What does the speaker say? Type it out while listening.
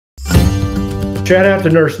Shout out to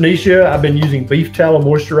Nurse Nisha. I've been using beef tallow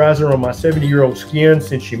moisturizer on my 70-year-old skin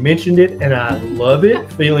since she mentioned it, and I love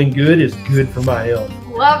it. Feeling good is good for my health.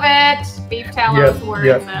 Love it. Beef tallow is where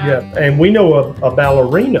it's at. Yep. And we know a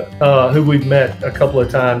ballerina who we've met a couple of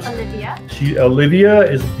times. Olivia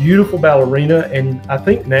is a beautiful ballerina, and I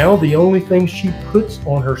think now the only thing she puts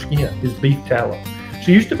on her skin is beef tallow.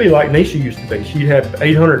 She used to be like Nisha used to be. She'd have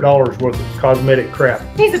 $800 worth of cosmetic crap.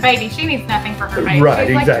 She's a baby. She needs nothing for her baby. Right,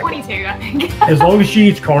 She's exactly. like 22, I think. As long as she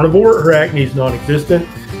eats carnivore, her acne is non-existent.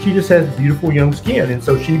 She just has beautiful young skin, and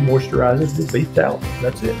so she moisturizes with beef tallow.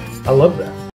 That's it. I love that.